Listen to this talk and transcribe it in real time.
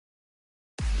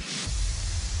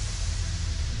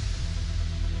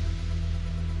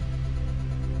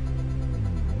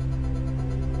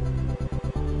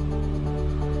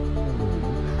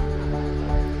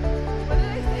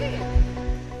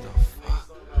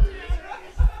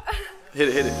Hit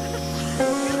it, hit it.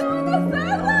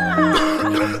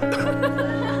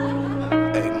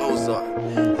 Hey, Mozart,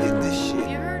 hit this shit.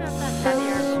 You heard of that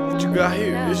Caviar? What you got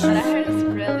here? No, This but I shit. heard it's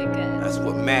really good. That's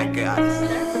what Mac got.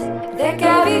 That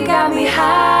Cavi got me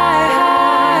high,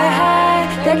 high, high.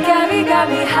 That Cavi got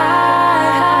me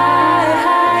high, high,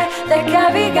 high. That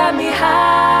Cavi got me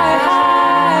high,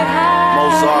 high, high.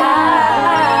 Mozart.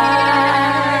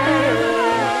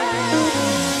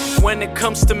 When it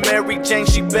comes to Mary Jane,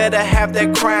 she better have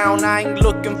that crown. I ain't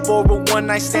looking for a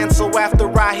one-night stand, so after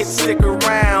I hit, stick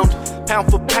around. Pound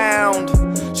for pound,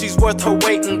 she's worth her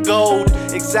weight in gold.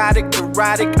 Exotic,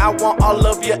 erotic, I want all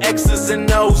of your X's and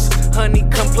O's. Honey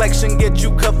complexion, get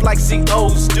you cuffed like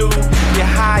COs do. You're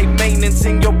high maintenance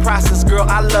in your process, girl,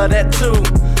 I love that too.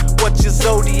 What's your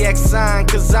zodiac sign?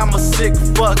 Cause I'm a sick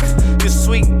fuck. You're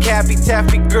sweet, Cavi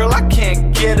taffy, girl, I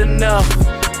can't get enough.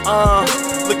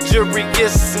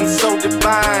 Luxurious and so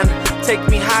divine. Take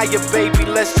me higher, baby,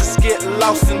 let's just get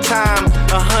lost in time.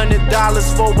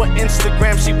 $100 for her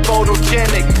Instagram, she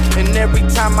photogenic. And every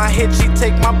time I hit, she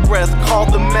take my breath, call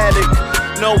the medic.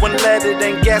 No one let it,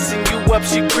 ain't gassing you up,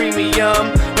 she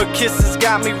premium. Her kisses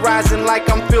got me rising like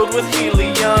I'm filled with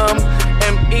helium.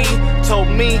 M.E. told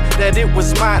me that it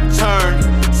was my turn,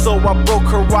 so I broke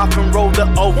her off and rolled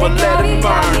her over, let it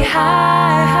burn. That Cavi got me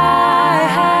high, high,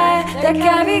 high. That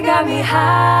Cavi got me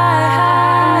high,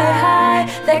 high,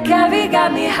 high. That Cavi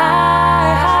got me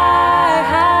high, high,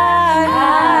 high,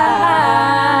 high.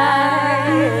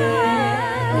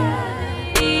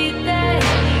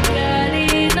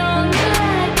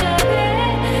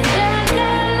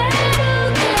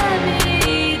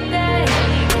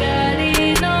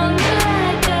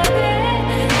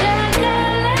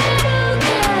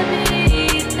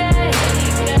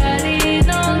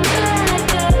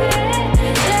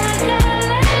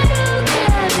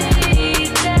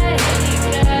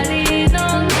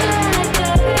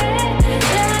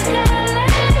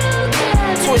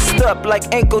 Up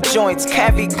like ankle joints,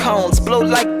 Cavi cones. Blow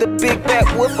like the big bad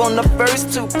wolf on the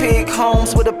first two pig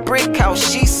homes. With a brick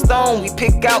house, she stone. We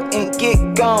pick out and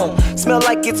get gone. Smell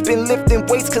like it's been lifting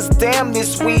weights, cause damn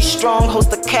this weed strong.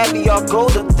 Host a Caviar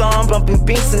goldathon, bumping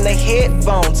beats in the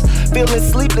headphones. Feeling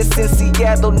sleepless in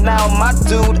Seattle now, my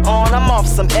dude on. I'm off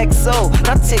some XO,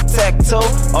 not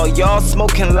tic-tac-toe. All y'all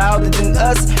smoking louder than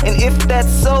us, and if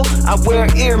that's so, I wear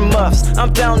earmuffs.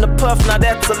 I'm down to puff, now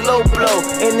that's a low blow.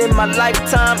 And in my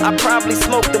lifetime, I probably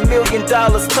smoked $1 million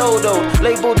total.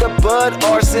 Labeled a bud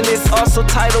arsonist, also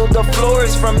titled The Floor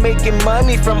is from making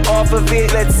money from off of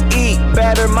it. Let's eat,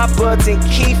 batter my buds in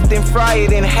keef, then fry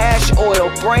it in hash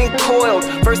oil. Brain coiled,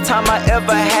 first time I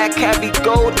ever had Cavi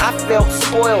Gold, I felt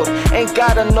spoiled. Ain't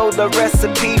gotta know the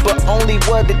recipe, but only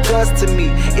what it does to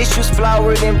me. Issues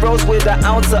flowered and rose with an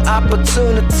ounce of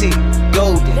opportunity.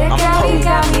 Golden, That I'm Cavi potent.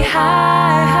 got me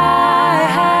high, high,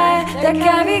 high. That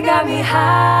Cavi got me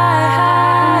high,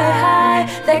 high,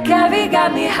 high. That Cavi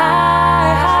got me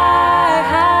high, high,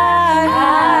 high,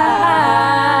 high.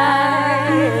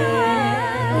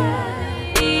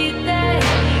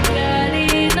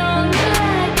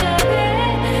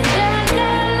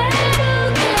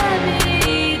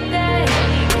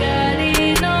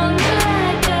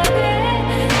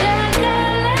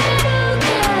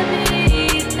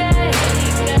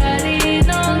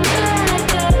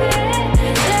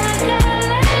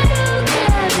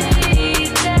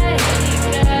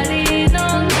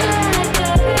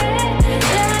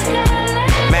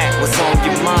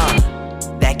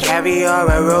 Caviar,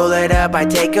 I roll it up, I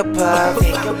take a puff.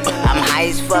 I'm high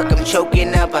as fuck, I'm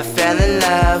choking up, I fell in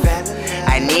love.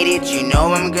 I need it, you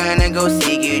know I'm gonna go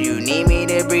seek you. You need me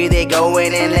to breathe it, go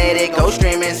in and let it go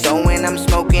streaming. So when I'm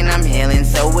smoking, I'm healing.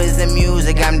 So is the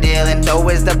music I'm dealing. So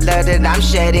is the blood that I'm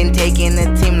shedding. Taking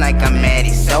the team like I'm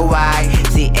Eddie. So I,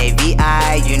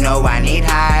 C-A-V-I, you know I need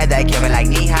high. That Cavi like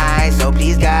knee high. So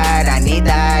please God, I need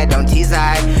that, don't tease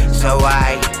I. So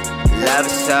I love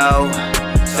so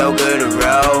good to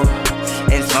roll,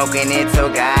 and smoking it so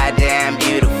goddamn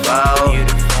beautiful.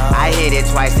 I hit it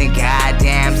twice and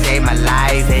goddamn saved my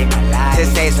life. To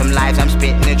save some lives, I'm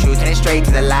spitting the truth and straight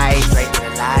to the light.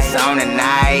 It's on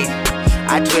tonight,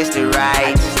 I twist it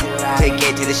right. To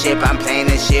get to the ship, I'm playing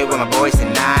this shit with my boys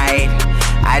tonight.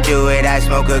 I do it, I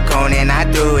smoke a cone and I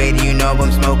do it. You know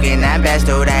I'm smoking that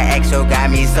Besto, that XO got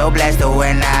me so blessed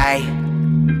when I.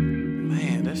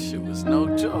 Man, that shit was no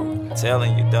joke.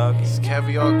 Telling you, doggy. It's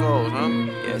Caviar Gold, huh?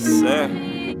 Yes, sir.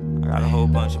 I got a whole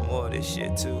bunch of more of this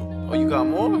shit, too. Oh, you got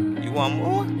more? You want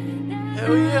more?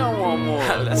 Hell yeah, I want more.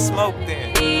 Let's smoke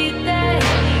then.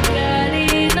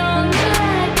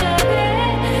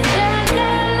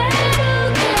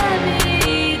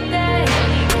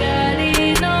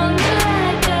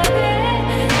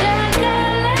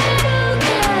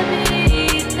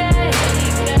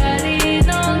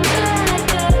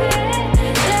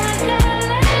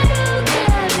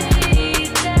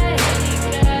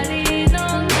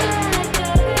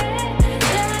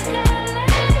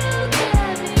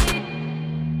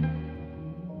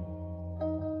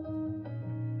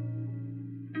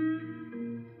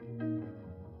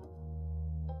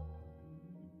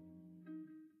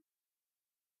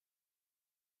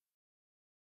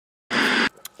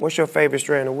 What's your favorite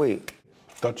strand of weed?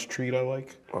 Dutch treat I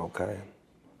like. Okay.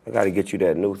 I gotta get you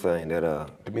that new thing, that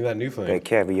Give me that new thing. that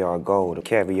caviar gold, the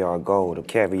caviar gold, the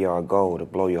caviar gold to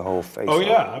blow your whole face Oh off.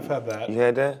 yeah, I've had that. You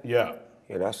had that? Yeah.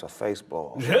 Yeah, that's a face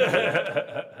ball.